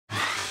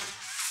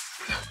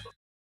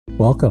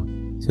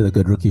Welcome to the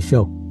Good Rookie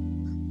Show.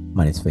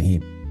 My name is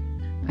Fahim.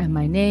 And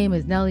my name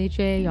is Nelly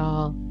J,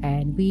 y'all.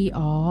 And we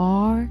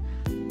are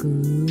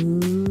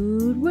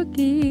Good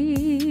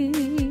Rookie.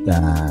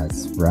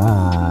 That's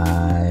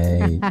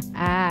right.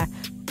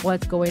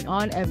 What's going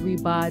on,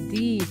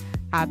 everybody?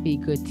 Happy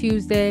Good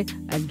Tuesday.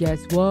 And guess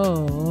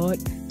what?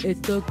 It's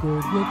the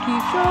Good Rookie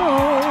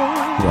Show.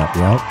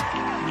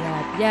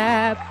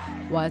 Yep.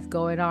 What's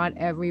going on,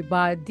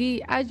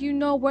 everybody? As you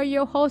know, we're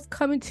your hosts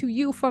coming to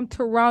you from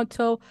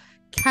Toronto,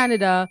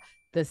 Canada,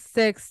 the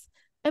 6th.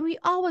 And we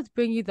always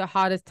bring you the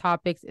hottest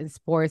topics in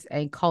sports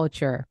and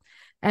culture.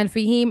 And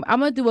Fahim, I'm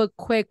going to do a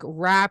quick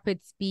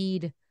rapid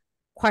speed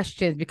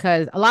questions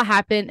because a lot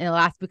happened in the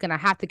last week and I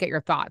have to get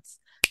your thoughts.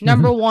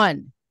 Number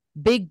one,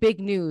 big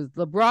news.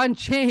 LeBron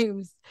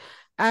James,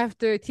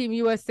 after Team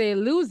USA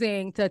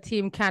losing to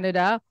Team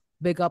Canada,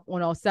 big up on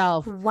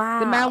himself.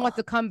 Wow. The man wants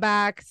to come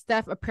back.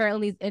 Steph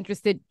apparently is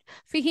interested.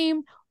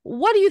 Fahim,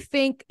 what do you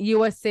think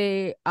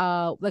USA,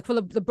 like for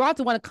LeBron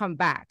to want to come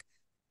back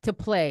to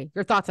play?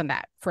 Your thoughts on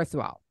that, first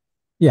of all?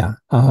 Yeah,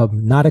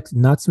 not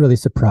really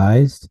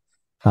surprised.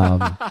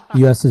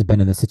 US has been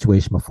in this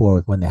situation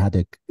before when they had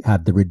to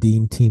have the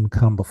redeem team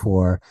come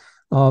before.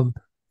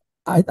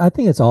 I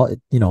think it's all,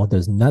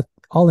 there's not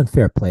all in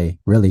fair play,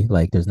 really.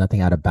 Like there's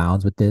nothing out of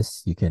bounds with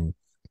this. You can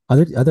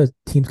other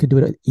teams can do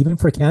it even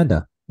for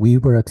Canada. We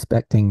were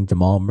expecting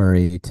Jamal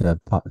Murray to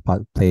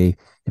play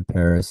in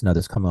Paris and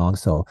others come along.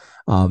 So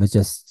it's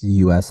just the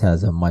US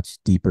has a much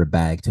deeper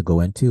bag to go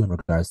into in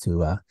regards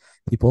to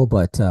people.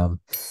 But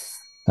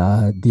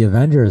the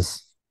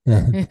Avengers.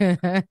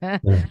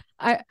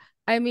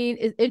 I mean,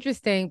 it's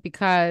interesting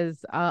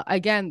because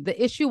again,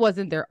 the issue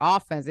wasn't their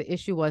offense. The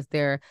issue was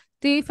their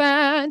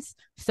defense.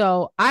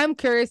 So I'm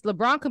curious.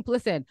 LeBron can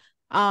listen.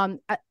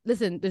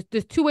 Listen,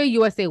 there's two-way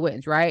USA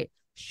wins, right?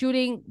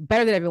 Shooting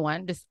better than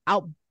everyone, just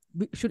out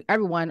shoot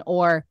everyone,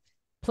 or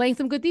playing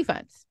some good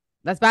defense.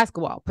 That's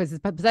basketball,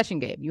 possession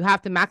game. You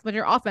have to maximize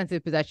your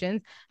offensive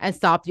possessions and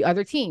stop the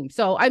other team.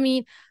 So, I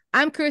mean,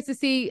 I'm curious to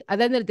see at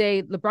the end of the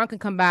day, LeBron can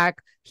come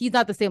back. He's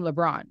not the same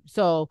LeBron.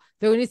 So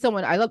they're going to need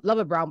someone. I love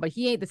LeBron, but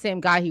he ain't the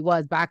same guy he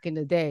was back in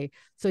the day.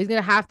 So he's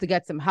going to have to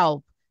get some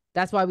help.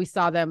 That's why we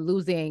saw them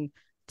losing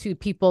to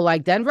people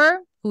like Denver,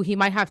 who he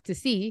might have to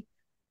see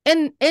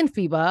in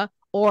FIBA,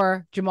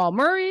 or Jamal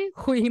Murray,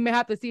 who he may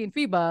have to see in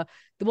FIBA.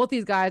 Both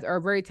these guys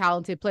are very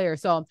talented players.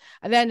 So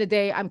at the end of the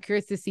day, I'm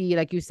curious to see,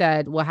 like you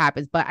said, what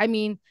happens. But I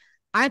mean,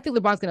 I don't think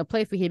LeBron's going to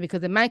play for him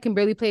because the man can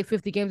barely play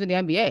 50 games in the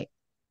NBA.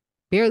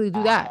 Barely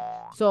do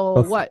that.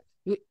 So what?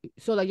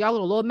 So like y'all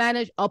going to load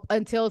manage up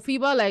until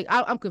FIBA? Like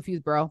I'm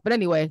confused, bro. But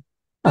anyway,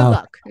 good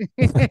luck.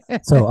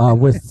 So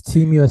with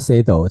Team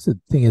USA though, the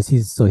thing is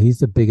he's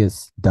the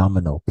biggest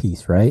domino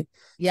piece, right?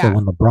 Yeah. So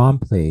when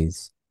LeBron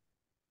plays,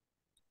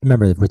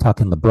 remember if we're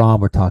talking LeBron,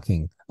 we're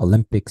talking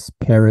Olympics,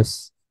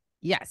 Paris.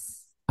 Yes.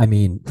 I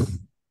mean,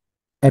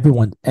 every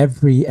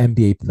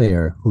NBA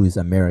player who is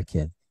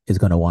American is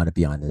going to want to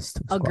be on this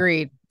team.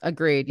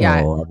 Agreed.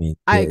 Yeah. So, I mean,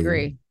 I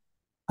agree.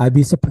 I'd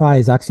be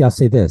surprised. Actually, I'll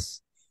say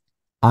this.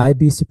 I'd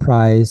be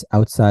surprised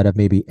outside of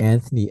maybe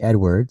Anthony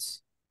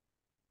Edwards.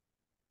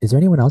 Is there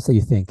anyone else that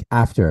you think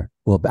after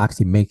will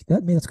actually make that? I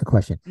mean, that's a good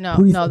question. No.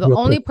 The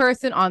only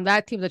person on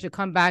that team that should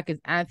come back is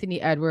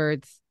Anthony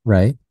Edwards.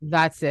 Right.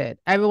 That's it.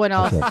 Everyone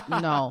else,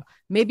 no.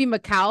 Maybe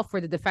McCall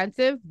for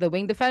the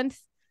wing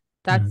defense.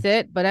 That's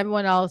it. But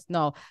everyone else,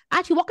 no.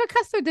 Actually, Walker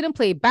Kessler didn't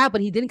play bad,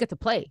 but he didn't get to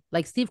play.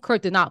 Like Steve Kerr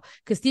did not,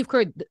 because Steve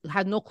Kerr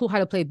had no clue how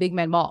to play big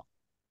man ball.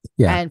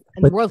 Yeah. And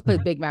the world plays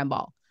big man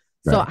ball.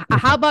 So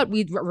how about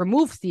we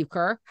remove Steve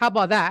Kerr? How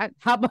about that?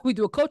 How about we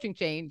do a coaching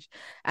change?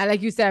 And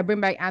like you said,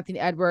 bring back Anthony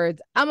Edwards.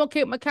 I'm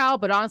okay with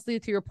McCall, but honestly,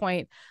 to your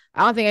point,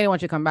 I don't think anyone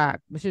should come back.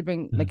 We should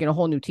bring a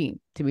whole new team,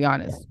 to be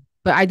honest.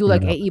 But I do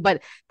like AE.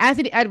 But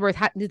Anthony Edwards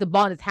needs the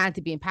ball in his hand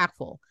to be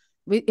impactful.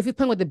 If he's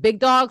playing with the big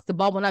dogs, the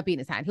ball will not be in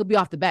his hand. He'll be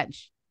off the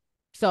bench.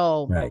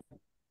 So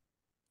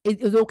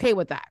it was okay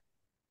with that.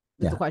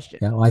 That's the question.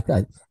 Yeah,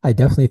 well, I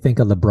definitely think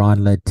a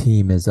LeBron-led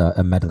team is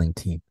a meddling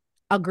team.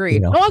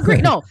 Agreed.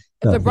 Agreed. No,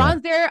 if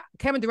LeBron's there,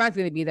 Kevin Durant's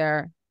going to be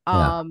there. You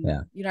know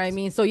what I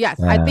mean? So yes,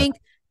 I think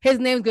his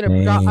name's going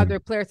to draw other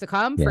players to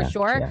come for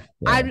sure.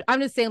 I'm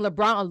just saying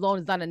LeBron alone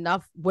is not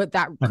enough with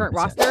that current 100%.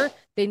 Roster.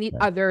 They need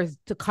others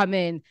to come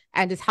in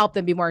and just help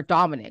them be more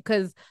dominant,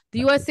 because the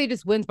USA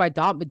just wins by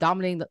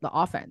dominating the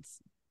offense,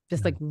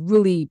 just like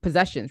really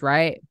possessions,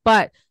 right?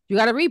 But you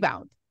got to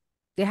rebound.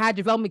 They had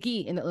JaVale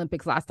McGee in the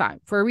Olympics last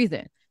time for a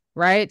reason,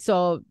 right?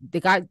 So they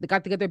got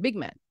to get their big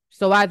men.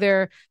 So I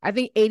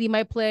think 80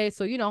 might play.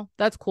 So,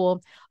 that's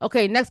cool.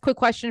 Okay. Next quick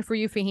question for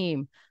you,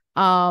 Fahim.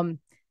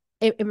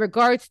 In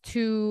regards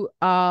to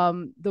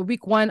the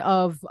week one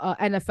of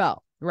NFL,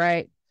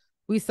 right?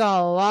 We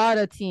saw a lot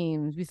of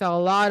teams. We saw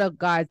a lot of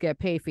guys get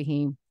paid,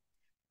 Fahim.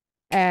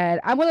 And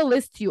I'm going to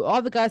list to you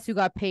all the guys who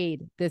got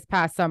paid this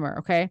past summer.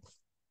 Okay.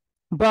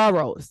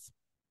 Burrows,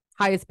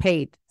 highest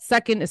paid.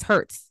 Second is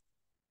Hurts,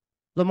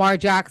 Lamar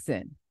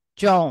Jackson,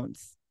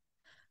 Jones.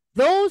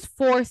 Those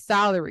four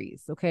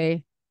salaries,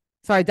 okay?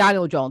 Sorry,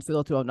 Daniel Jones, for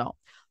those who don't know.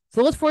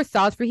 So those four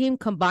styles for him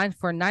combined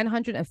for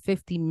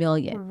 950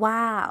 million.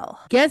 Wow.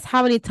 Guess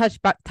how many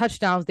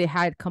touchdowns they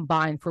had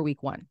combined for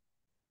week one?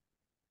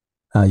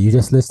 You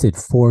just listed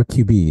four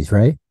QBs,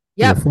 right?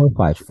 Either Yep. 4 or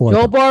 5. Four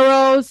Joe of them.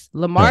 Burrows,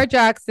 Lamar Yeah.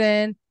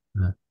 Jackson,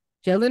 Uh,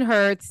 Jalen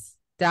Hurts,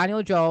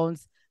 Daniel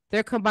Jones.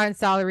 Their combined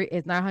salary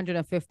is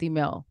 950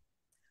 mil.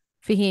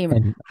 Fahim,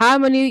 And how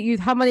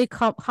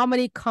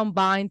many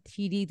combined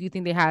TD do you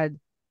think they had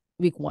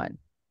week one?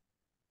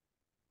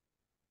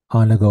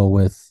 I'm gonna go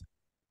with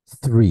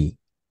 3.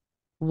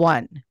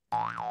 One.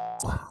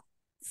 Wow.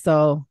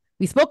 So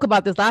we spoke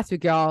about this last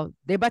week, y'all.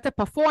 They about to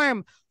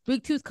perform.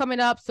 Week two's coming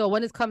up. So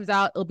when this comes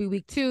out, it'll be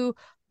week two.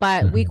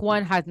 But week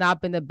one has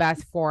not been the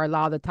best for a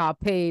lot of the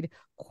top paid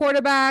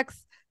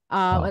quarterbacks.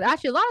 And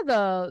actually a lot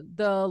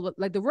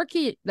of the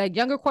rookie, like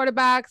younger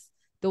quarterbacks,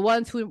 the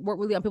ones who weren't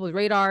really on people's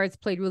radars,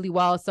 played really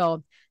well.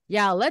 So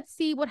yeah, let's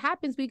see what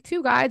happens week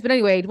two, guys. But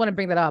anyway, I want to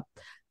bring that up.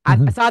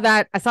 I saw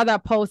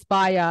that post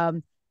by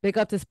Big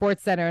Up to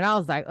Sports Center, and I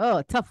was like,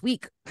 oh, tough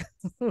week.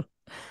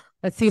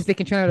 Let's see if they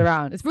can turn it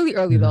around. It's really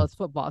early though. It's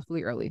football. It's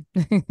really early.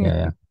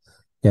 Yeah.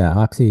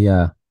 Actually,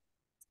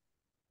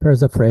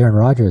 prayers up for Aaron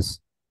Rodgers.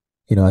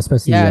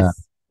 Especially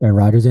Yes. Aaron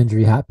Rodgers'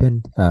 injury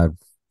happened. I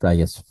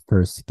guess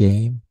first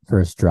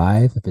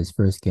drive of his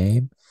first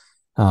game.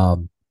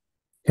 Aaron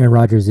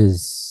Rodgers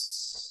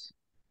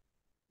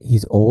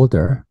he's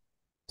older,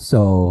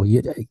 so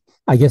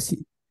I guess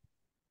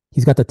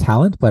he's got the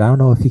talent, but I don't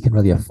know if he can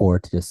really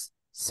afford to just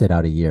sit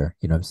out a year.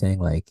 You know what I'm saying?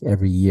 Like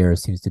every year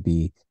seems to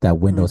be that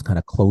window's kind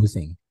of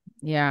closing.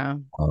 Yeah.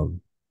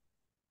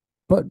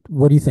 But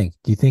what do you think?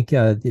 Do you think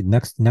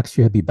next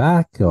year he'll be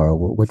back, or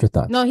what's your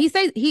thoughts? No, he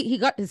says he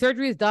got his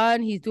surgery is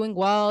done. He's doing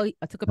well.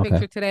 I took a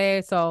picture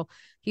today, so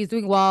he's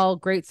doing well.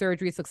 Great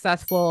surgery,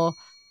 successful.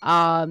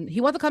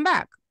 He wants to come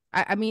back.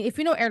 I mean, if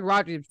you know Aaron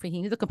Rodgers,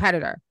 he's a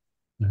competitor.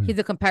 He's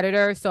a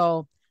competitor.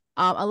 So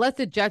unless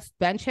the Jets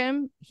bench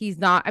him, he's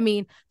not. I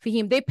mean,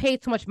 Fahim, they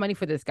paid too much money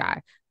for this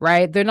guy,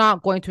 right? They're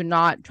not going to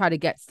not try to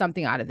get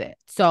something out of it.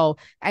 So,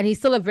 and he's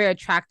still a very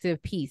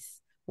attractive piece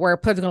where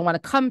players are going to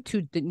want to come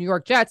to the New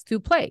York Jets to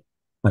play.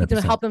 He's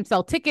going to help them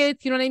sell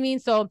tickets. You know what I mean?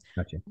 So,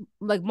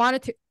 like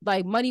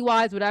money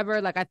wise, whatever.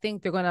 Like I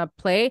think they're going to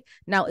play.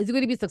 Now, is he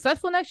going to be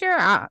successful next year?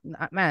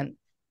 Man,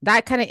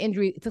 that kind of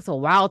injury it takes a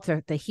while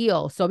to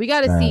heal. So we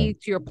got to see.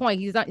 To your point,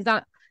 he's not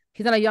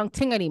a young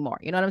ting anymore.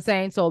 You know what I'm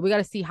saying? So we got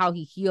to see how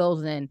he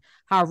heals and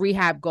how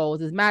rehab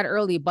goes. It's mad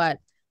early, but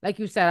like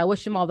you said, I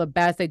wish him all the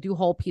best. I do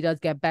hope he does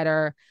get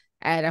better,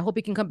 and I hope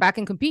he can come back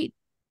and compete.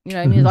 You know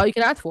what I mean? It's all you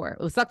can ask for.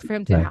 It sucks for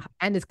him to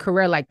end his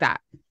career like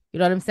that. You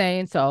know what I'm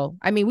saying? So,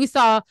 I mean, we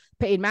saw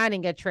Peyton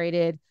Manning get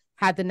traded,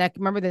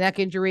 remember the neck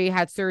injury,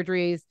 had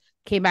surgeries,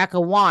 came back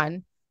and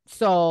won.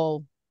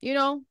 So,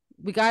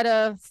 we got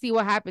to see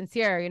what happens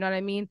here. You know what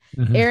I mean?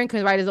 Aaron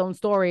can write his own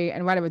story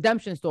and write a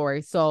redemption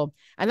story. So,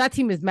 and that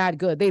team is mad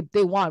good.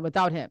 They won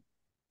without him.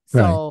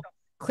 So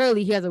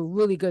clearly he has a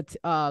really good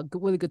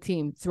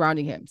team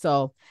surrounding him.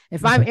 So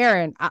if I'm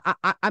Aaron,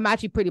 I'm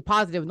actually pretty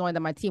positive knowing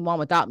that my team won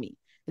without me.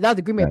 If that was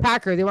the Green Bay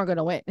Packers, they weren't going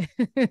to win.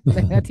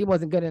 That team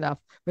wasn't good enough,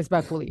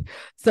 respectfully.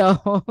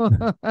 So,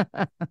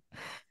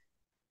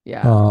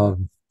 yeah.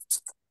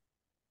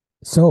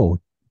 So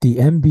the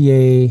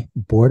NBA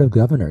Board of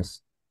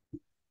Governors,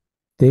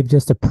 they've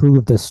just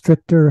approved a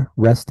stricter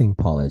resting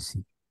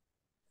policy.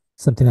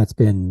 Something that's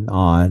been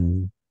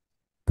on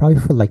probably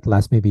for like the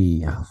last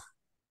maybe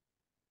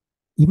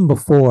even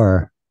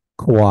before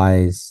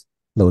Kawhi's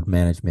load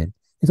management.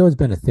 It's always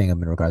been a thing in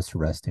regards to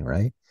resting,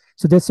 right?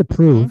 So this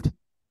approved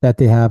that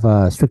they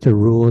have stricter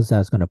rules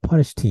that's going to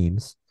punish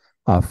teams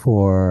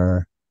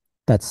for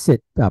that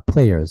sit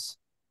players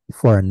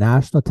for a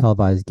national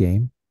televised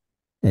game,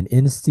 an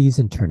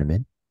in-season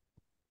tournament,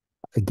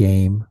 a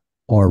game,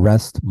 or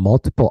rest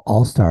multiple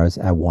all-stars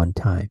at one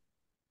time.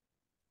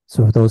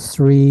 So for those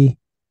 3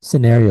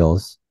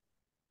 scenarios,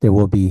 there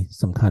will be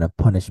some kind of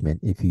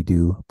punishment if you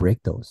do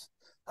break those.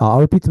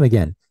 I'll repeat them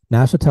again.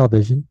 National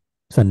television,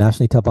 so a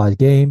nationally televised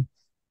game,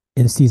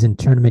 in-season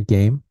tournament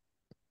game,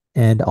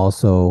 and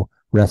also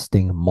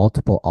resting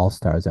multiple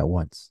all-stars at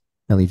once.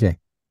 Nelly J.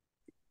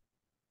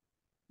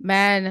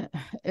 Man,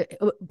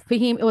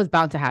 Fahim, it was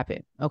bound to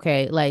happen.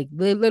 Okay. Like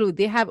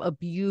they have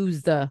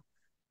abused the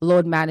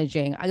load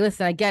managing.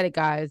 I get it,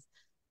 guys.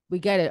 We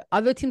get it.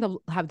 Other teams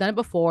have done it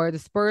before. The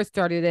Spurs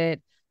started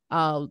it.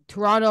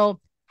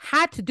 Toronto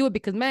had to do it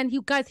because, man,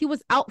 he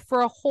was out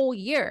for a whole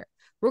year.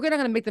 We're not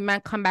going to make the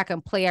man come back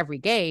and play every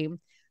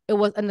game. It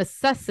was a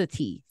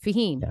necessity.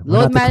 Fahim,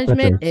 load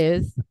management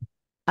is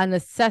a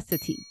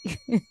necessity.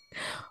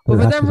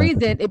 But for some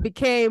reason, it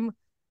became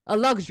a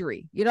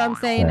luxury. You know what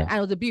I'm saying? And it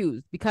was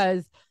abused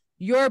because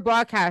you're a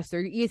broadcaster,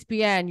 you're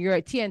ESPN, you're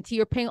at TNT,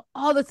 you're paying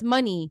all this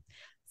money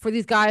for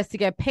these guys to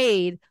get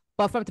paid,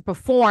 but for them to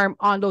perform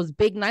on those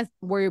big nights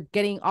where you're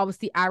getting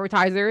obviously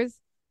advertisers,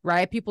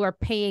 right? People are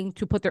paying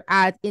to put their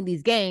ads in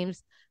these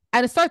games,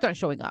 and the stars aren't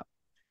showing up.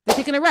 They're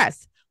taking a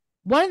rest.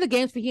 One of the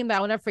games for him that I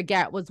will never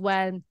forget was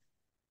when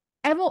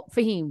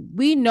Fahim,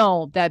 we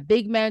know that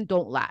big men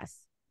don't last.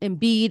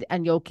 Embiid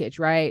and Jokic,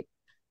 right?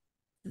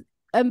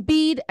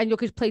 Embiid and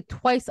Jokic play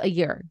twice a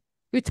year.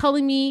 You're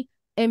telling me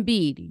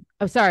Embiid,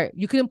 I'm sorry,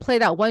 you couldn't play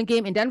that one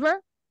game in Denver? You know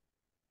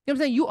what I'm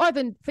saying? You are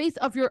the face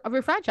of your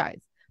franchise.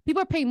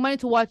 People are paying money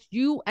to watch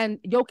you and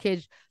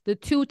Jokic, the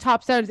two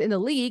top centers in the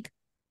league,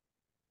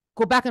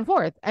 go back and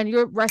forth, and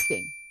you're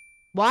resting.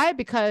 Why?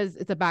 Because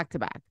it's a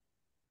back-to-back.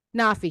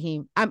 Nah,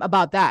 Fahim, I'm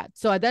about that.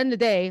 So at the end of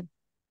the day,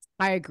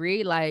 I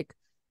agree. Like,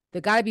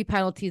 there gotta be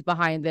penalties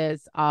behind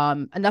this.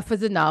 Enough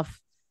is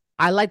enough.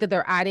 I like that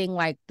they're adding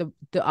like the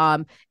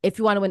if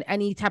you want to win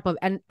any type of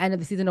end of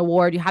the season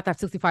award, you have to have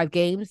 65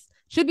 games.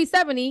 Should be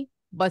 70,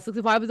 but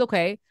 65 is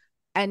okay.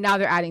 And now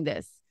they're adding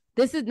this.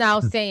 This is now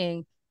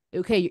saying,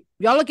 okay,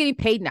 y'all are getting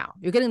paid now.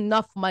 You're getting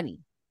enough money.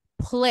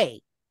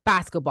 Play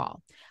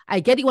basketball. I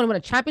get you want to win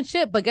a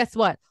championship, but guess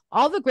what?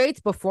 All the greats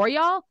before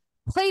y'all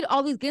played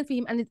all these games for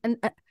him and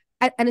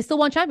it still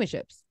won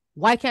championships.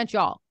 Why can't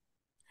y'all?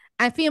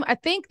 And for him, I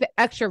think the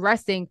extra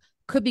resting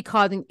could be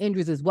causing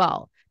injuries as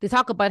well. They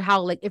talk about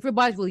how, like, if your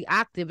body's really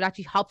active, it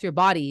actually helps your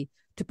body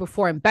to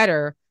perform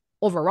better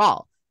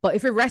overall. But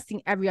if you're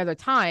resting every other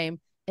time,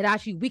 it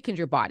actually weakens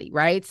your body,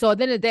 right? So at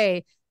the end of the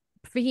day,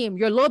 Fahim,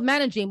 you're load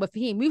managing, but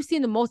Fahim, we've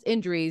seen the most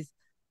injuries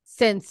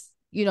since,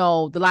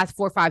 the last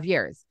 4 or 5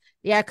 years.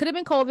 Yeah, it could have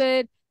been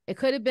COVID. It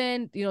could have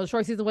been, the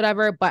short season,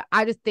 whatever. But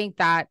I just think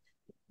that,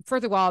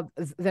 first of all,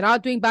 they're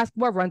not doing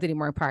basketball runs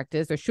anymore in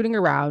practice. They're shooting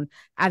around,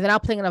 and they're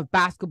not playing enough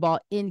basketball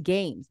in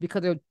games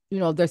because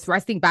they're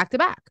resting back to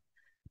back.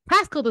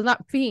 Pascal does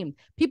not Fahim.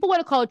 People want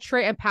to call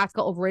Trey and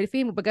Pascal overrated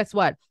Fahim, but guess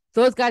what?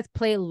 Those guys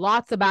play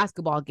lots of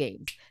basketball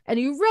games, and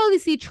you rarely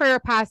see Trey or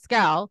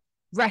Pascal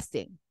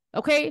resting.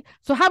 Okay,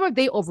 so how are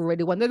they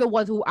overrated when they're the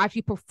ones who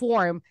actually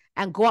perform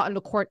and go out on the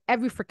court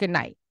every freaking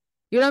night?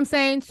 You know what I'm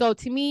saying? So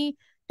to me,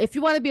 if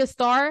you want to be a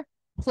star,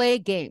 play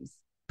games.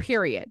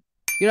 Period.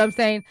 You know what I'm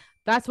saying?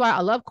 That's why I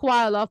love Kawhi,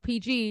 I love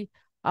PG,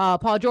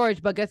 Paul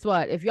George. But guess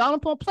what? If y'all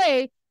don't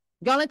play,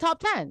 y'all in top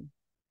 10,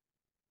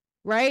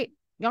 right?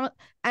 Y'all,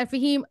 and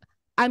Fahim,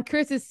 I'm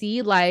curious to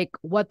see like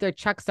what their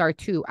checks are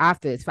too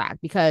after this fact,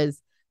 because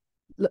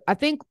I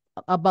think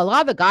a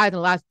lot of the guys in the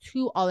last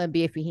 2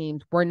 All-NBA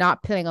Fahims were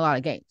not playing a lot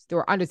of games. They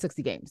were under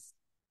 60 games.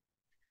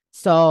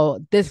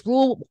 So this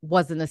rule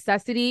was a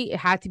necessity. It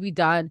had to be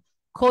done.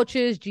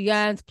 Coaches,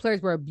 GMs,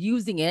 players were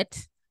abusing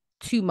it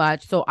too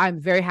much. So I'm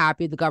very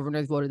happy the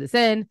governors voted this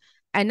in.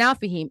 And now,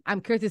 Fahim,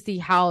 I'm curious to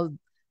see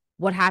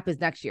what happens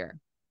next year,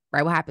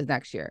 right? What happens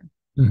next year?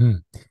 Mm-hmm.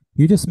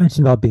 You just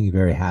mentioned about being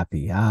very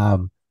happy.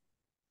 I'm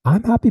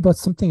happy about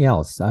something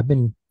else.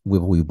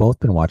 We've both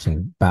been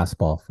watching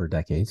basketball for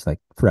decades, like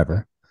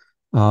forever.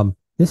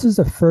 This is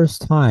the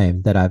first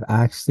time that I've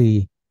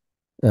actually,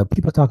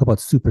 people talk about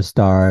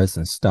superstars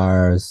and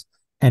stars,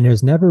 and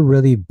there's never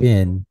really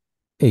been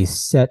a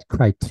set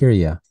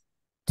criteria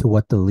to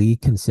what the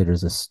league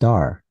considers a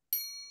star.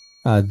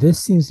 This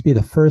seems to be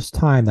the first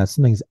time that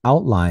something's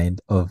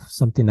outlined of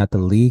something that the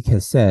league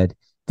has said,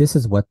 this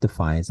is what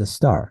defines a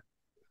star.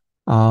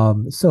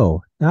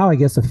 So now I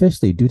guess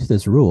officially, due to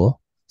this rule,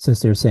 since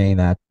they're saying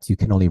that you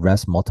can only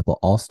rest multiple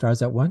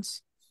all-stars at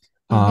once,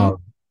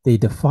 they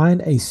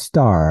define a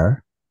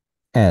star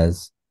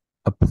as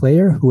a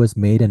player who has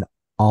made an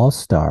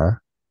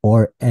all-star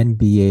or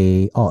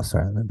NBA. Oh,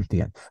 sorry, let me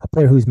begin. A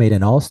player who's made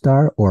an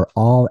all-star or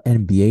all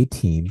NBA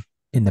team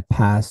in the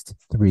past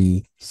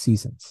 3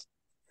 seasons.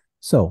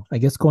 So I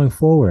guess going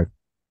forward,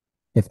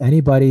 if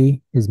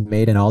anybody has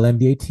made an all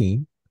NBA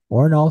team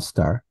or an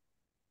all-star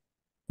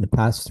in the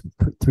past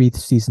 3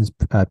 seasons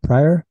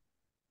prior,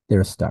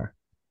 they're a star.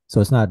 So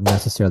it's not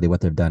necessarily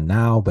what they've done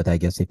now, but I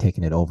guess they've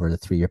taken it over the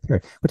 3-year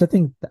period, which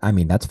I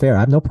mean, that's fair.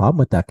 I have no problem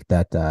with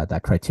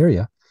that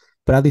criteria.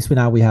 But at least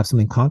now we have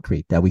something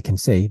concrete that we can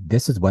say,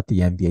 this is what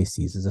the NBA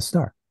sees as a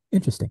star.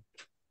 Interesting.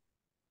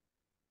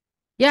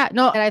 Yeah,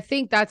 no, and I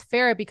think that's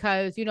fair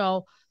because,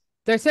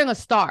 they're saying a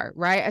star,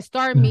 right? A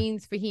star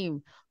means for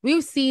him.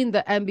 We've seen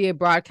the NBA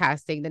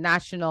broadcasting, the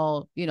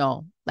national,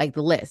 like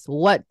the list,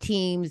 what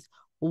teams,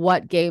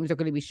 what games are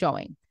going to be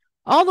showing.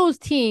 All those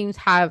teams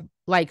have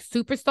like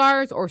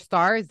superstars or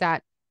stars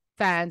that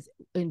fans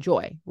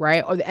enjoy,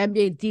 right? Or the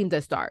NBA deemed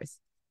as stars,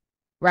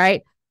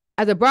 right?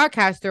 As a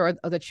broadcaster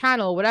or the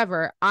channel or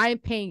whatever, I'm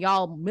paying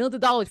y'all millions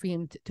of dollars for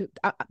him to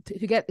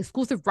get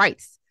exclusive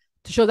rights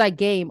to show that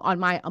game on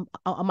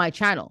my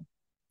channel.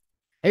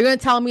 Are you going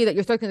to tell me that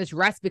you're starting this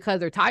rest because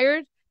they're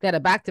tired? They had a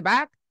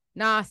back-to-back?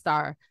 Nah,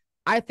 star.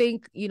 I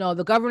think,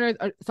 the governors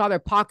saw their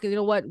pocket. You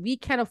know what? We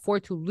can't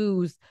afford to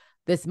lose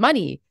this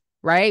money,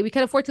 right? We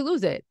can't afford to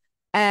lose it.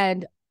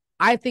 And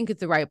I think it's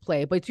the right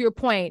play. But to your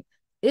point,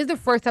 it is the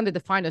first time to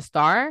define a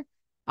star.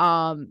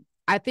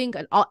 I think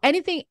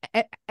anything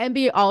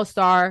NBA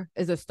All-Star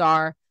is a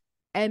star,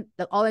 and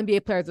the All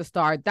NBA player is a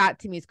star. That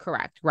to me is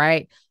correct,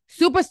 right?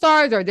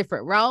 Superstars are a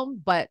different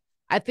realm, but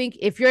I think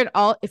if you're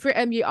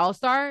NBA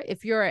All-Star,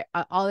 if you're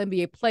an All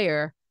NBA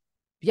player,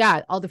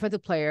 yeah, all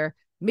defensive player.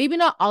 Maybe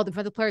not all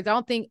defensive players. I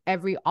don't think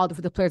every all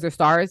defensive players are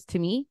stars to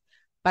me,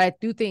 but I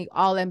do think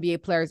all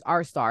NBA players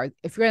are stars.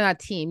 If you're in that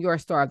team, you're a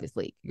star of this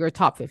league. You're a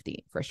top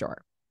 50 for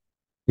sure.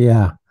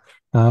 Yeah.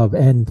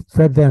 And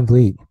Fred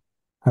VanVleet,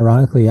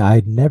 ironically,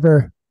 I'd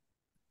never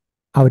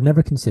I would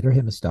never consider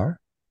him a star,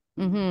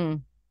 Mm-hmm.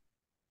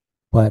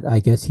 but I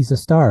guess he's a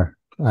star.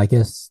 I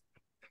guess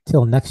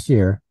till next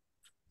year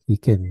he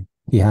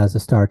has a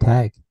star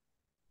tag.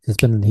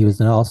 He was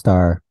an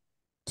all-star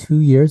 2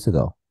 years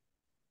ago.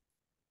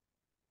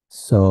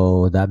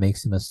 So that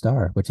makes him a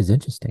star, which is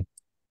interesting.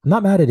 I'm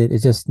not mad at it.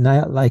 It's just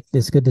not like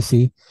it's good to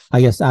see.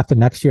 I guess after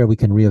next year we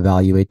can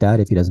reevaluate that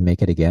if he doesn't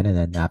make it again, and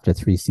then after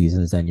 3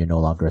 seasons, then you're no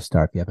longer a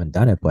star if you haven't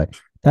done it. But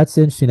that's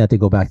interesting that they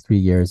go back 3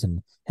 years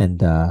and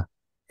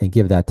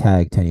give that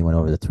tag to anyone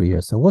over the 3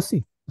 years. So we'll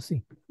see. We'll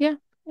see. Yeah,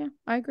 yeah,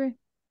 I agree.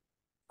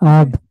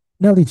 I Um, agree.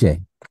 Nelly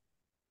J,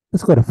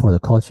 let's go to for the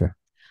culture.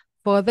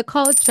 For the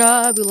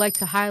culture, we like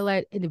to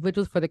highlight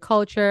individuals for the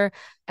culture.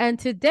 And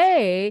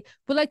today,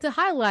 we like to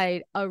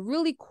highlight a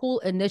really cool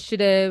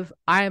initiative.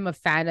 I am a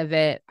fan of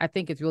it. I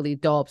think it's really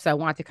dope. So I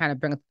want to kind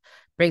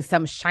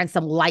of shine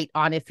some light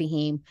on it,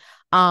 Fahim.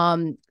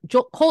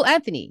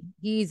 Cole-Anthony,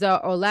 he's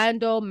a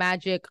Orlando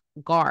Magic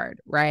guard,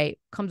 right?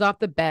 Comes off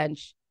the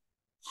bench,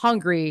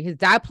 hungry. His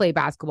dad played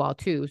basketball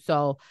too.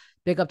 So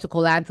big up to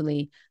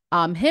Cole-Anthony.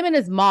 Him and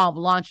his mom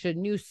launched a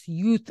new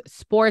youth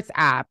sports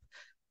app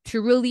to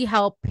really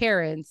help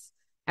parents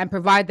and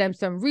provide them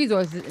some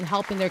resources in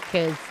helping their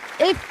kids,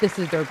 if this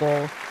is their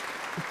goal,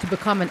 to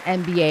become an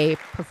NBA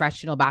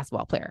professional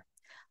basketball player.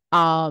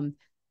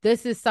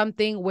 This is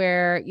something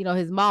where,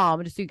 his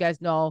mom, just so you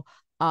guys know,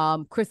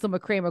 Crystal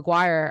McCrary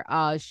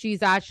McGuire,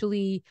 she's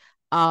actually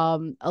a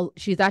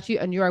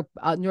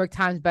New York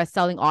Times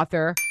best-selling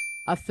author,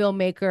 a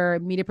filmmaker,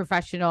 media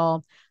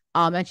professional.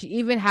 And she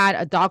even had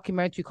a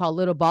documentary called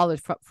Little Ballers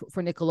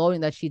for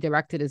Nickelodeon that she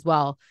directed as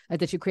well,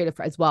 that she created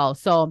as well.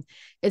 So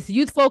it's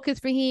youth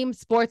focused for him.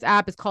 Sports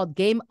app is called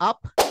GameUp,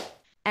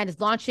 and it's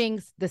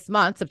launching this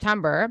month,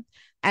 September.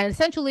 And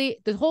essentially,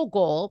 the whole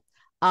goal,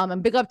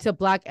 and big up to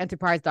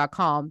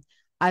blackenterprise.com,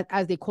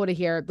 as they quoted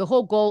here, the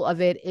whole goal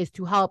of it is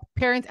to help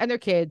parents and their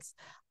kids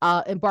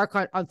embark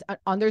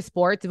on their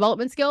sport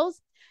development skills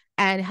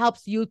and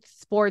helps youth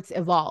sports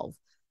evolve.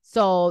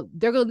 So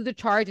they're going to lead the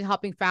charge in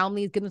helping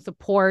families give them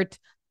support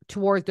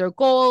towards their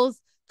goals.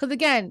 Because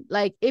again,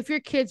 like if your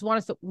kids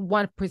want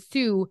to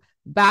pursue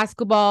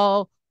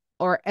basketball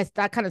or as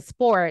that kind of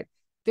sport,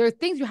 there are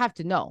things you have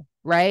to know,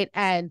 right?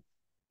 And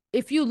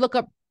if you look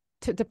up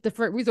to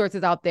different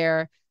resources out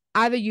there,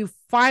 either you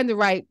find the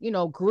right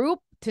group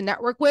to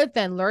network with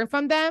and learn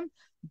from them,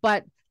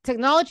 but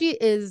technology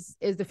is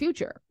the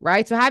future,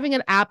 right? So having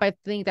an app, I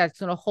think that's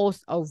going to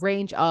host a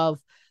range of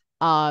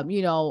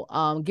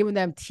giving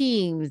them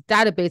teams,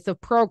 database of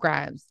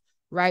programs,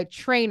 right?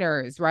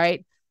 Trainers,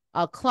 right?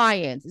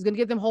 Clients. It's going to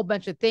give them a whole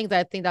bunch of things.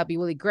 I think that'd be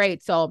really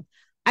great. So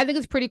I think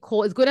it's pretty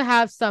cool. It's going to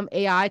have some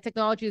AI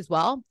technology as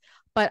well.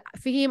 But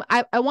Fahim,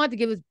 I wanted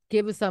to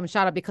give us some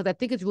shout out because I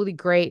think it's really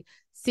great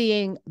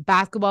seeing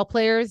basketball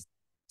players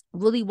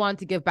really want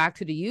to give back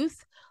to the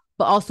youth,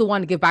 but also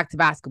want to give back to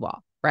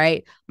basketball,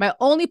 right? My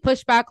only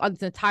pushback on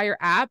this entire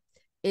app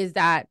is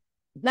that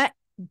not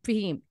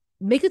Fahim,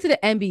 make it to the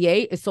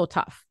NBA is so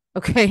tough.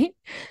 Okay.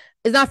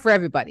 It's not for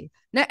everybody.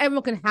 Not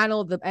everyone can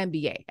handle the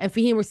NBA. And for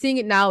him, we're seeing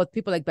it now with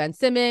people like Ben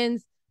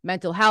Simmons,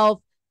 mental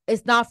health.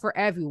 It's not for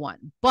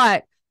everyone.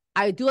 But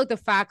I do like the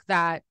fact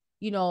that,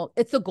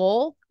 it's a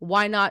goal.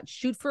 Why not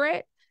shoot for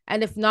it?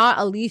 And if not,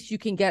 at least you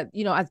can get,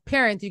 as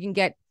parents, you can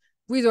get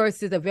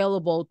resources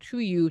available to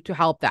you to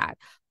help that.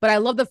 But I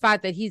love the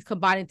fact that he's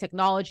combining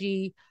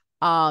technology,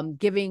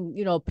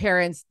 giving,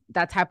 parents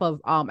that type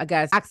of,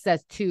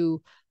 access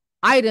to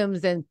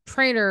items and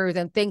trainers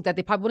and things that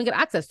they probably wouldn't get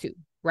access to,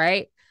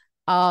 right?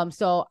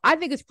 So I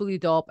think it's really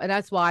dope, and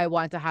that's why I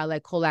wanted to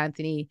highlight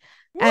Cole-Anthony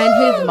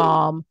and his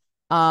mom,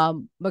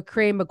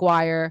 McCrary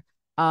McGuire,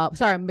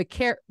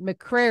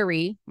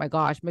 McCrary, my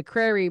gosh,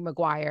 McCrary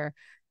McGuire,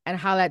 and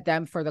highlight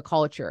them for the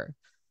culture.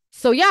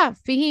 So yeah,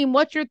 Fahim,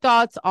 what's your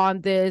thoughts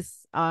on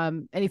this?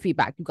 Any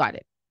feedback? You got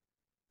it.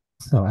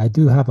 So I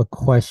do have a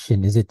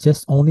question. Is it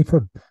just only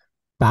for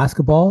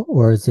basketball,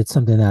 or is it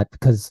something that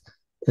because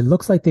it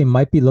looks like they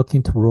might be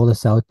looking to roll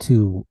this out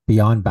to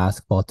beyond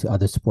basketball to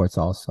other sports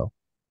also?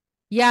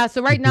 Yeah,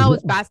 so right now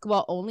it's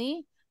basketball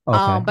only.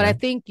 Okay, But I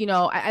think,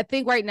 I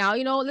think right now,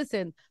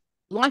 listen,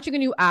 launching a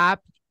new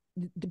app,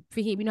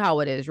 Fahim, you know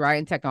how it is, right?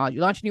 In technology,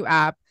 you launch a new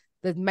app,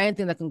 there's many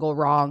things that can go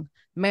wrong,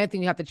 many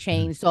things you have to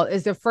change. So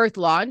it's their first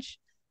launch.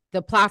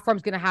 The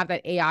platform's going to have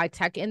that AI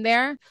tech in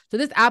there. So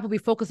this app will be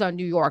focused on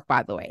New York,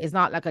 by the way. It's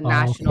not like a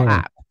national okay,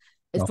 app.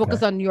 It's okay,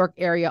 focused on New York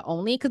area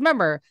only. Because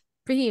remember,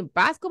 Fahim,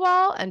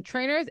 basketball and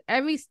trainers,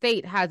 every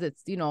state has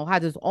its,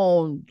 has its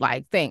own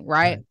like thing,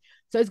 right? right.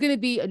 So it's going to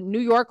be a New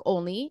York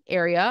only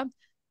area.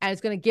 And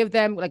it's going to give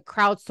them like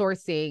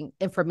crowdsourcing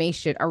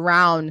information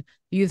around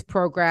youth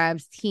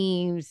programs,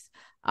 teams,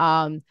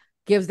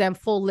 gives them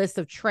full list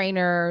of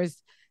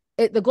trainers.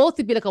 The goal is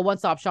to be like a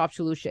one-stop shop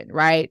solution,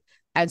 right?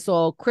 And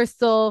so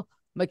Crystal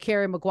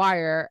McCrary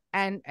McGuire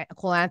and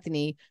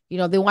Cole-Anthony,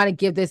 they want to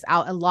give this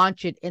out and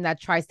launch it in that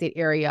tri-state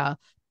area,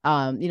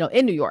 in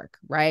New York,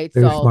 right?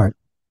 Very So smart.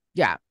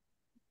 yeah.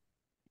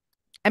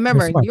 And Very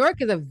remember, New smart.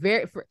 York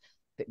is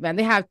man,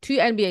 they have 2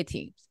 NBA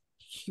teams,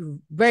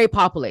 very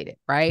populated,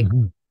 right?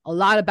 Mhm. A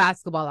lot of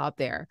basketball out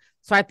there.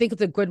 So I think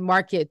it's a good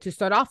market to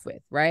start off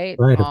with, right?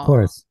 Right, of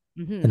course.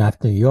 And Mhm.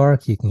 after New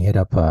York, you can hit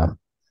up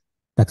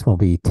next one will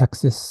be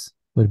Texas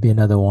would be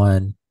another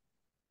one.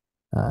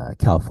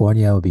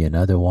 California would be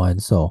another one.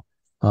 So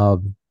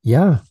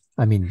yeah,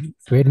 I mean,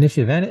 great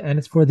initiative, and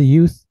it's for the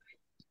youth.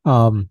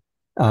 Um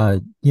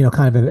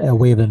kind of a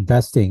way of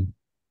investing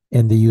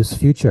in the youth's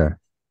future.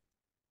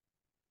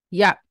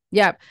 Yep,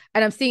 yep.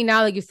 And I'm seeing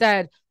now, like you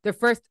said, they're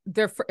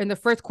in the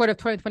first quarter of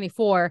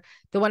 2024,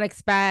 they want to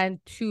expand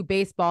to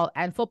baseball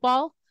and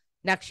football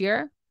next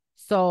year.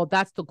 So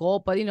that's the goal.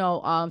 But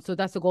so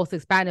that's the goal to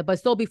expand it, but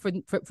still be for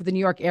the New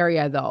York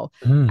area though.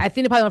 Mm-hmm. I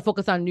think they probably want to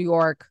focus on New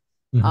York.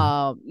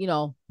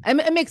 Mm-hmm.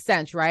 It makes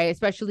sense, right?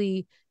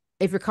 Especially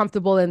if you're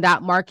comfortable in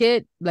that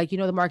market, like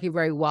the market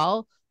very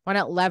well. Why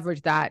not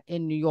leverage that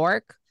in New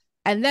York?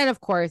 And then,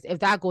 of course, if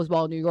that goes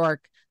well in New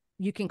York,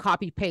 you can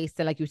copy paste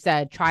and, like you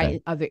said, try Right.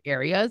 in other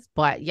areas.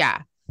 But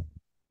yeah,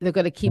 they're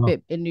going to keep Well,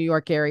 it in New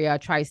York area,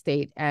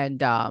 tri-state, and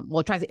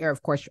tri-state area,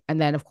 of course. And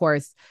then, of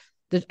course,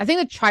 I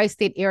think the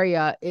tri-state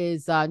area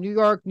is New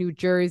York, New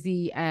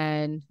Jersey,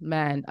 and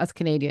man, us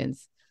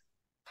Canadians.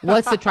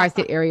 What's the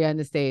tri-state area in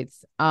the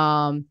States?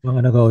 I'm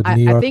gonna go I,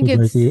 New I York, think New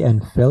Jersey, it's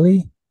and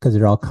Philly because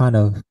they're all kind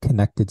of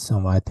connected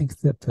somewhere. I think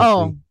oh,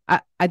 typically.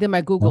 I did my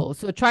No, Google.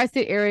 So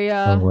tri-state or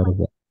area. what is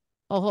it?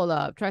 Oh, hold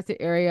up. Tri-state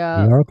New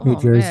area. York, New Oh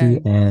Jersey,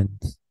 man. and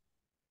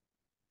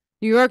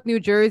New York, New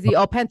Jersey,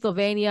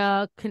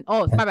 Pennsylvania.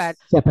 My bad.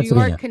 New York,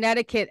 Pennsylvania.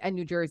 Connecticut, and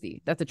New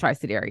Jersey. That's a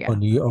tri-state Oh, area.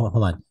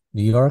 Hold on.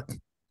 New York,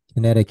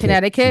 Connecticut, New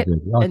Connecticut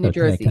Jersey. and New Okay,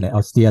 Jersey. Oh,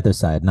 it's the other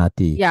side, not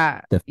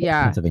Yeah, the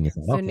yeah. Pennsylvania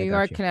side. So Okay, New I got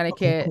York, you. Okay,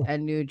 Connecticut, cool.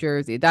 and New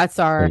Jersey. That's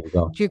There our you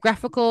go.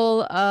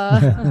 geographical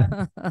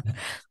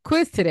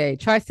quiz today.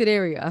 Tri-state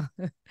area.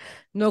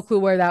 No clue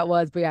where that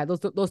was, but yeah,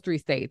 those three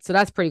states. So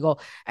that's pretty cool.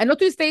 And those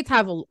three states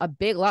have a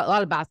big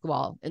lot of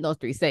basketball in those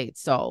three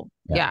states. So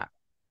Yeah, yeah,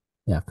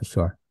 yeah, for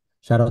sure.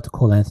 Shout out to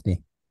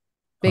karl-anthony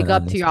big on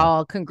up to this one.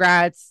 y'all.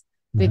 Congrats.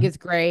 Think Mhm. it's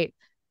great.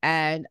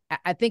 And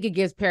I think it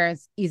gives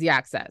parents easy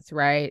access,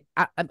 right?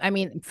 I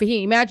mean,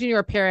 imagine you're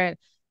a parent,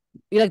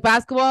 you like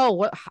basketball.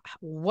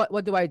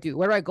 What do I do?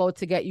 Where do I go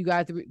to get you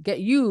guys to get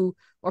you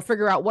or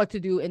figure out what to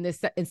do in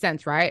this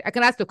sense, right? I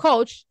can ask the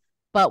coach,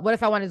 but what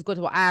if I wanted to go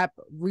to an app,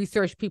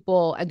 research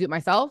people, and do it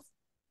myself?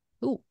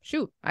 Ooh,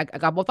 shoot, I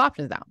got both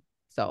options now.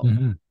 So,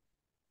 Mhm.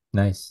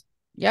 Nice.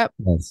 yep.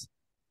 Nice.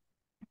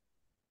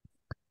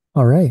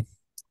 All right.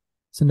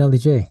 So Nelly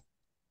J,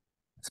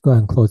 let's go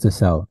ahead and close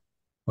this out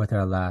with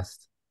our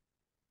last.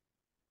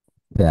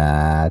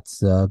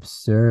 That's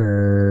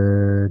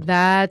absurd.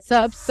 That's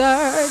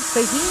absurd.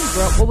 Fahim,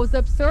 bro, what was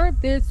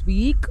absurd this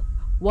week?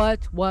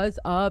 What was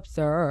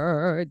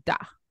absurd?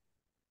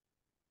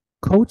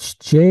 Coach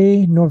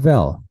Jay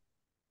Novell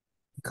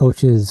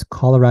coaches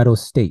Colorado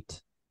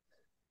State.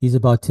 He's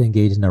about to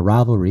engage in a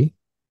rivalry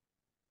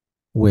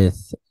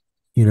with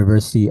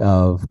University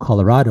of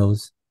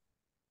Colorado's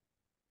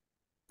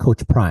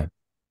Coach Prime.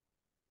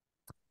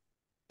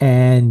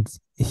 And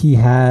he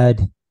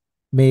had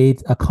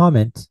made a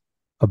comment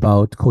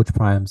about Coach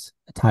Prime's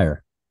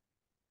attire,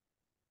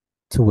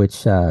 to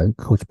which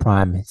Coach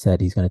Prime said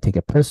he's going to take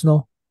it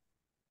personal.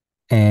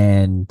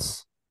 And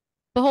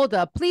But hold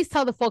up, please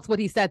tell the folks what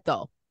he said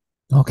though.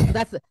 okay,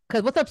 That's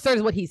because what's absurd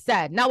is what he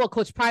said, not what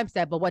Coach Prime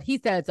said, but what he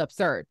said is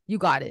absurd. You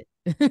got it.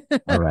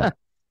 all right.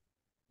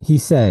 He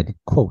said,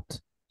 quote,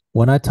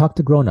 "When I talk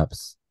to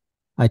grown-ups,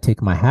 I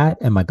take my hat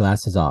and my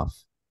glasses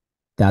off.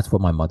 That's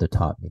what my mother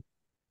taught me."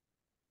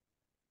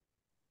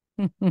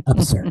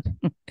 Absurd.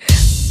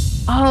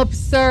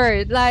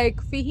 Absurd.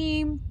 Like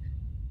Fahim,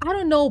 I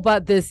don't know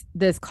about this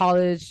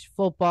college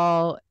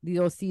football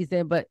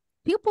season, but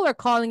people are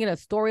calling it a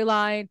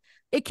storyline.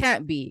 It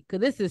can't be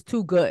because this is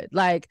too good.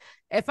 Like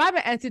if I'm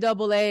an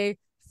NCAA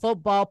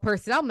football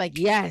person, I'm like,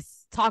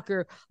 yes,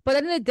 talker. But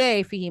at the end of the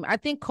day, Fahim, I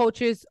think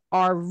coaches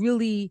are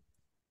really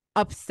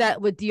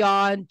upset with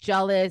Deion,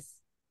 jealous.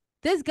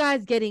 This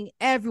guy's getting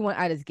everyone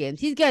at his games.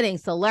 He's getting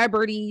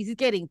celebrities. He's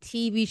getting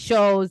TV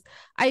shows.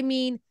 I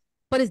mean,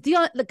 but it's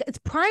Deion. Like, it's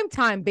prime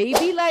time,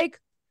 baby. Like,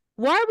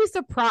 why are we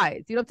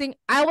surprised? You know what I'm saying?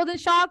 I wasn't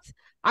shocked.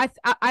 I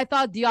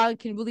thought Deion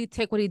can really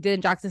take what he did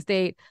in Jackson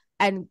State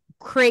and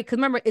create. Because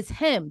remember, it's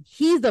him.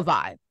 He's the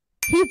vibe.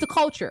 He's the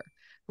culture,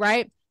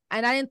 right?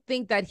 And I didn't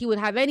think that he would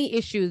have any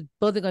issues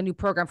building a new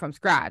program from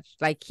scratch.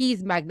 Like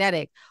he's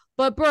magnetic.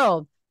 But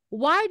bro,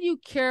 why do you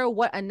care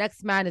what a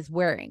next man is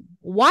wearing?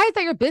 Why is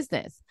that your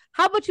business?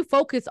 How about you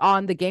focus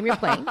on the game you're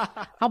playing?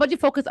 How about you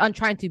focus on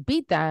trying to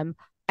beat them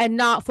and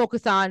not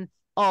focus on,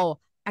 oh,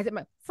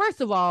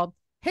 first of all,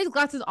 his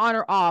glasses on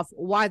or off,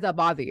 why does that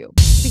bother you?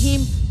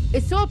 Fahim,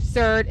 it's so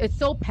absurd. It's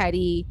so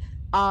petty.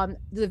 The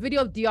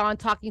video of Deion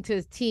talking to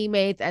his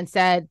teammates and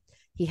said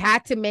he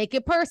had to make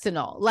it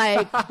personal.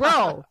 Like,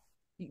 bro,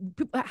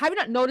 have you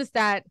not noticed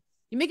that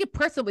you make it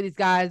personal with these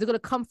guys? They're going to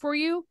come for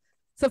you.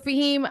 So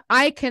Fahim,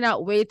 I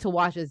cannot wait to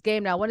watch this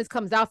game. Now, when this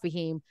comes out,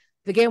 Fahim,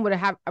 the game would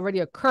have already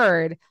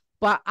occurred.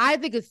 But I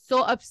think it's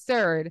so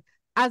absurd.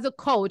 As a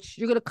coach,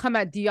 you're going to come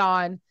at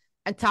Deion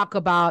and talk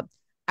about,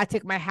 I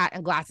take my hat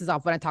and glasses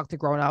off when I talk to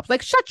grown-ups.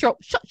 Like, shut your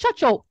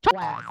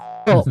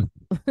ass.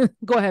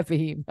 Go ahead,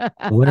 Fahim.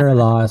 Win or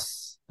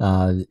loss,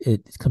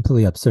 it's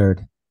completely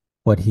absurd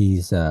what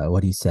he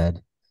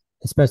said.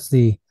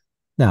 Especially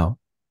now,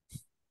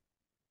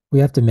 we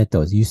have to admit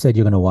those. You said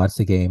you're going to watch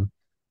the game.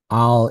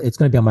 It's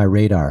going to be on my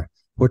radar.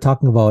 We're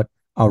talking about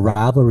a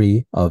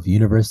rivalry of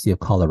University of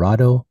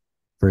Colorado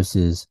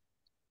versus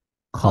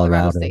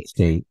Colorado Colorado State.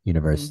 State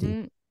University.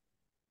 Mm-hmm.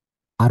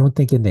 I don't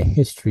think in the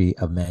history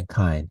of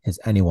mankind has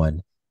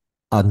anyone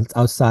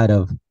outside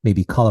of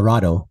maybe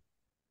Colorado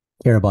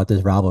care about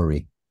this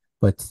rivalry.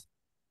 But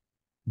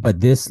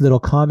this little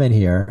comment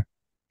here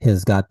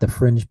has got the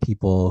fringe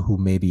people who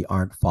maybe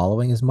aren't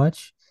following as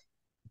much.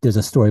 There's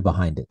a story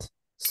behind it.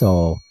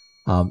 So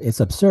it's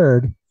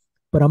absurd,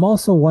 but I'm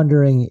also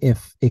wondering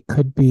if it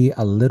could be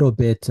a little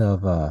bit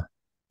of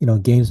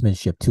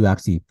gamesmanship to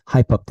actually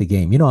hype up the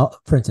game.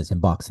 For instance, in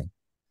boxing,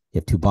 you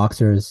have two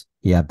boxers,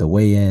 you have the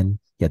weigh-in,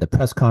 you have the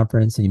press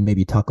conference, and you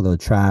maybe talk a little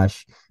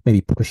trash,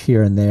 maybe push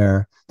here and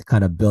there to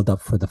kind of build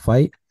up for the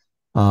fight.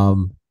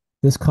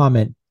 This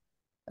comment,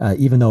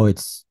 even though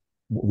it's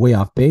way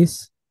off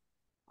base,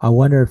 I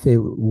wonder if it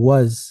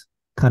was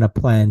kind of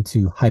planned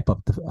to hype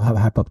up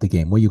the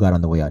game. What you got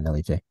on the way out,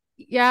 Nelly J?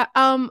 Yeah,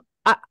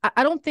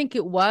 I don't think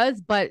it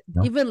was, but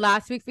No? even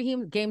last week for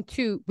him,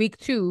 week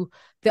 2,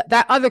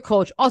 that other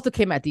coach also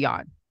came at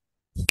Deion.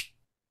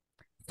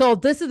 So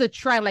this is a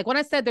trend. Like when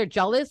I said they're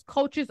jealous,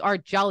 coaches are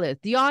jealous.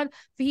 Deion,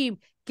 Fahim,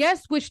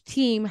 guess which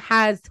team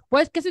has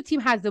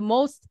the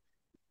most,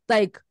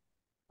 like,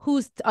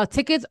 whose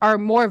tickets are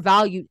more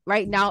valued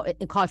right now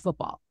in college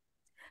football?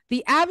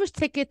 The average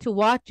ticket to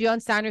watch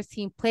Deion Sanders'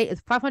 team play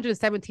is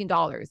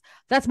 $517.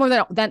 That's more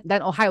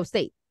than Ohio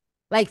State.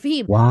 Like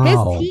Fahim, Wow. his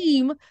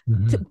team,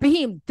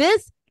 Fahim,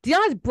 Deion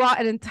has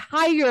brought an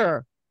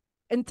entire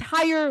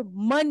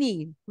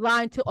money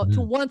line to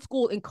one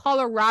school in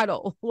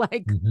Colorado.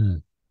 Like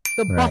the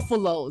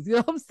Buffaloes, you know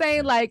what I'm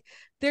saying? Like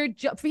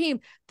for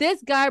him,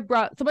 this guy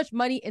brought so much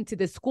money into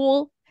this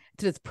school,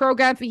 to this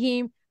program for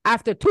him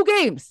after 2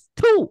 games.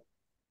 For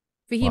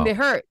him, they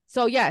hurt.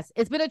 So yes,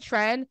 it's been a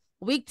trend.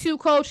 Week 2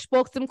 coach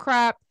spoke some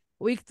crap.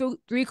 Week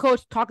 3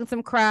 coach talking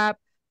some crap.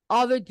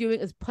 All they're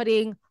doing is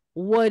putting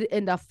wood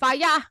in the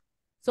fire.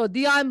 So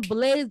Deion,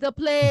 blaze the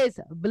place,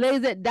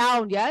 blaze it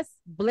down. Yes,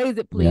 blaze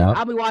it, please. Yep.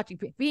 I'll be watching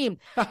him,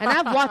 and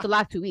I've watched the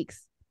last 2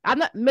 weeks. I've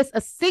not missed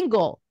a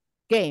single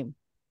game.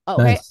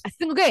 Okay, nice. A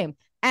single game,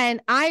 and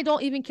I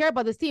don't even care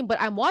about this team,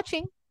 but I'm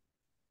watching.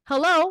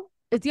 Hello,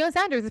 it's Deion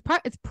Sanders.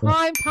 It's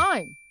prime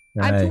time.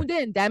 Right. I'm tuned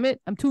in. Damn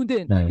it, I'm tuned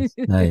in. Nice.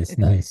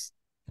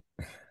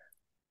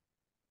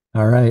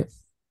 All right,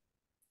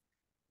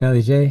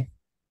 Nelly J,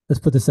 let's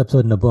put this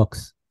episode in the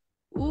books.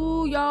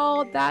 Ooh,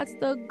 y'all, that's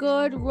the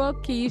Good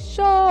Rookie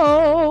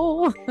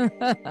Show.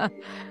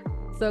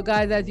 So,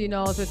 guys, as you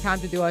know, it's time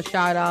to do our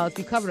shout outs.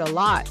 We covered a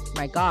lot,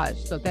 my gosh.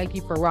 So thank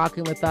you for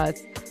rocking with us.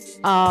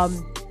 I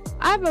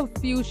have a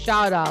few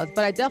shout outs,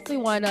 but I definitely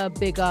want to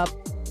big up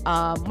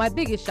my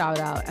biggest shout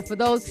out. And for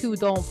those who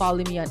don't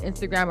follow me on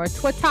Instagram or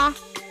Twitter,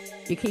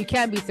 you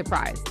can't be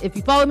surprised. If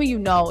you follow me, you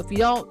know. If you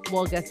don't,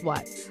 well, guess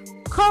what?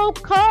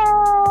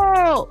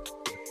 Coco!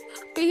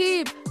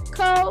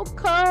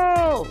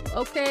 Coco!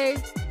 Okay?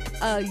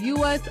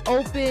 U.S.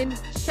 Open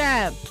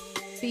champ.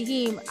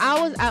 Fahim,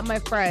 I was at my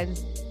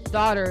friend's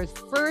daughter's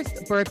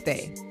first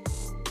birthday.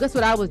 Guess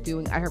what I was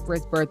doing at her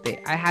first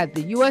birthday? I had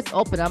the U.S.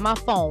 Open on my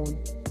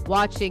phone,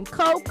 watching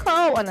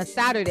Coco on a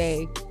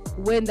Saturday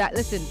win that.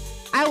 Listen,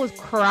 I was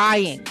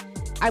crying.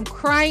 I'm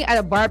crying at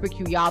a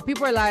barbecue, y'all.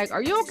 People are like,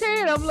 are you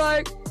okay? And I'm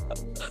like,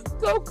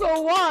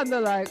 Coco won.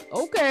 They're like,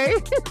 okay.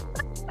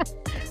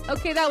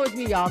 Okay, that was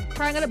me, y'all.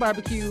 Crying at a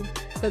barbecue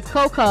because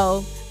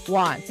Coco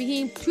won.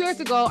 Fahim, 2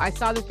 years ago, I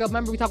saw this girl.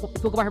 Remember we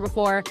spoke about her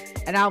before?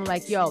 And I'm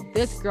like, yo,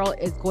 this girl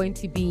is going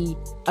to be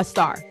a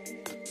star.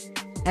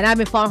 And I've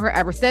been following her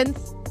ever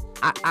since.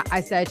 I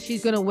said,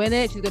 she's going to win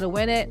it. She's going to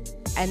win it.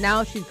 And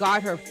now she's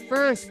got her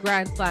first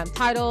Grand Slam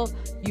title,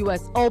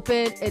 U.S.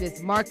 Open. It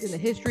is marked in the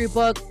history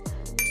books.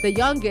 The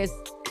youngest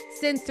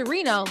since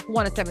Serena, who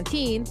won at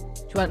 17, she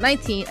won at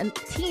 19, and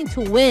teen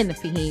to win,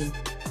 Fahim.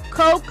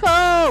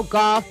 Coco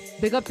Gauff,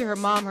 big up to her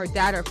mom, her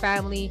dad, her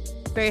family.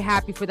 Very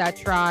happy for that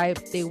tribe.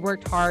 They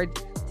worked hard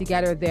to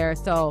get her there.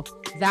 So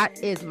that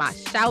is my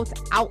shout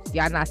out.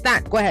 You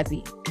understand? Go ahead,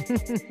 V.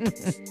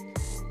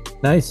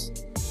 Nice.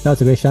 That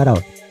was a great shout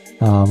out.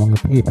 I'm going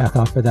to piggyback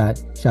off of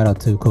that. Shout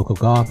out to Coco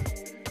Gauff.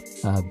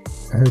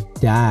 Her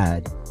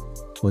dad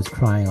was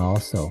crying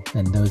also.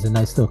 And there was a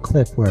nice little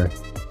clip where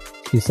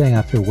she was saying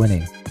after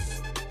winning,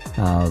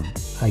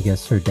 I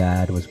guess her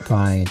dad was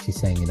crying and she's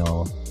saying, he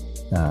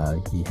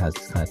has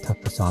this kind of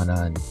tough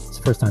persona and it's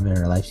the first time in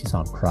her life she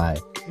saw him cry.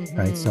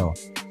 Right. So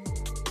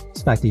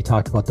the fact that he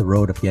talked about the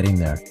road of getting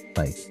there,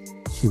 like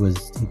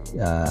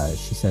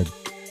she said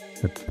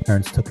her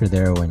parents took her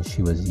there when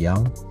she was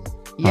young.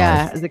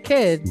 Yeah, as a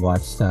kid.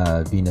 Watched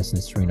Venus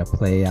and Serena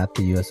play at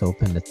the U.S.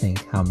 Open to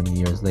think how many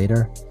years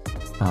later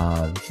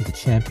she's a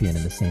champion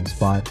in the same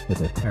spot with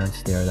her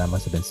parents there. That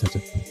must have been such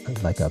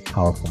a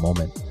powerful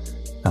moment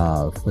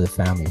for the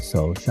family.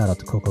 So shout out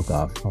to Coco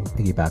Gauff. I'll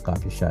piggyback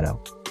off your shout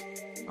out.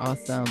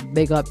 Awesome.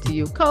 Big up to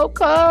you,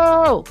 Coco.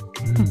 All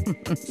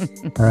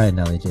right,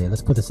 Nelly J,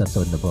 let's put this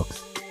episode in the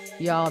books.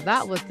 Y'all,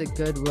 that was the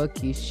Good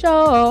Rookie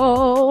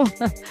Show.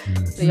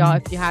 So, y'all,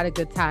 if you had a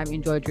good time,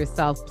 enjoyed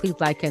yourself, please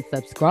like and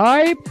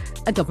subscribe.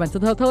 And don't forget to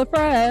tell a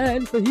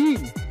friend. We're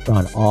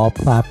on all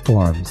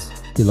platforms.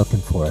 If you're looking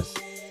for us,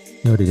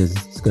 you know what it is.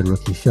 It's Good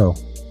Rookie Show.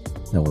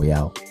 No, we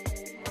out.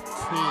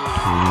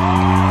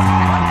 Peace.